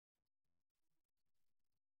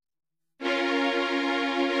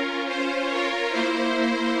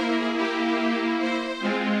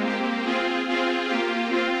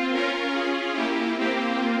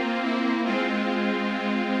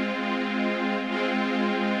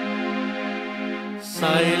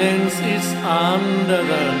Silence is under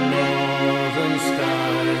the northern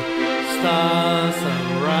sky. Stars are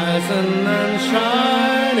rising and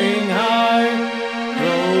shining high.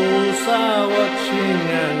 Those are watching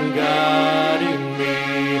and guiding me,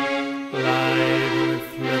 like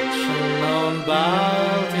reflection on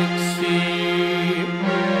Baltic Sea.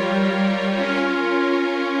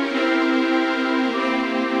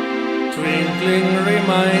 Twinkling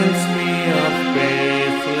reminds me of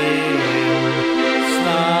Bethlehem.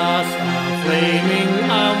 Stars are flaming,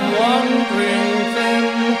 I'm wandering then,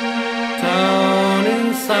 turning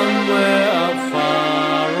somewhere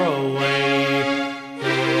far away.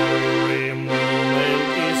 Every moment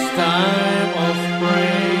is time of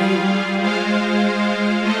praying.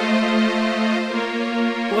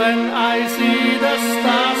 When I see the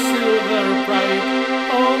stars silver bright,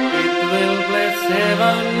 oh, it will bless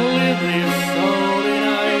heavenly this holy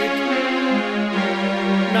night.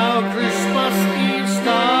 Now Christmas Eve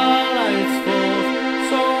starlights forth,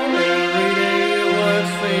 so every day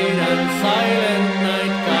works fade and silent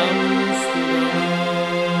night comes to the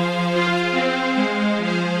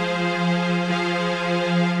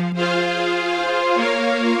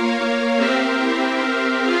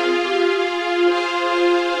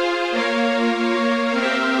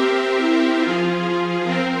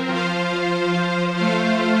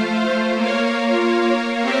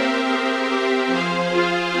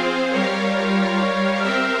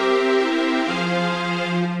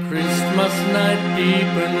Christmas night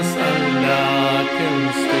deepens and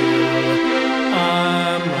darkens still.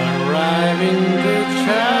 I'm arriving to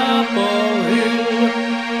Chapel Hill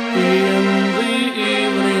in the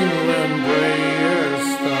evening when prayers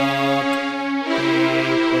start.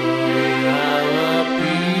 People have a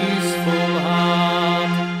peaceful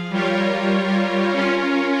heart.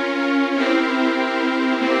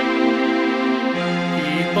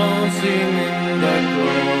 Keep on singing the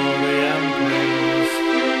glory and praise.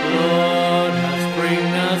 Lord has bring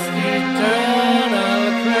us eternal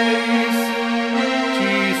grace.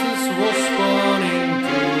 Jesus was born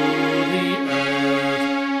into the earth,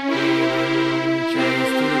 given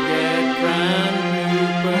chance to get brand new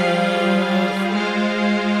birth.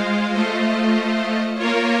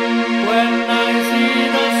 When I see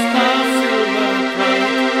the stars silver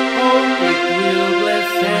bright, oh, it will bless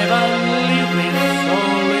heavenly this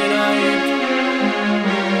holy night.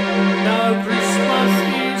 Now Christmas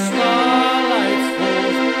Eve starlights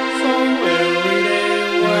forth, so every day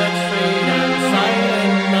works fade and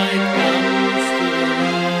silent night comes to the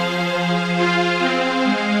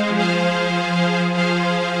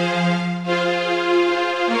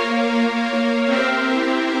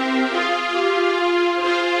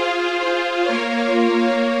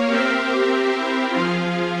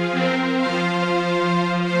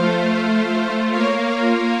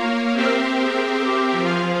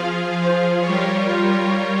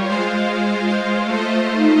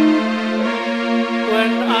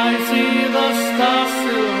When I see the stars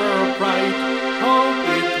silver bright, hope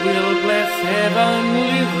it will bless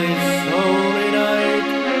heavenly this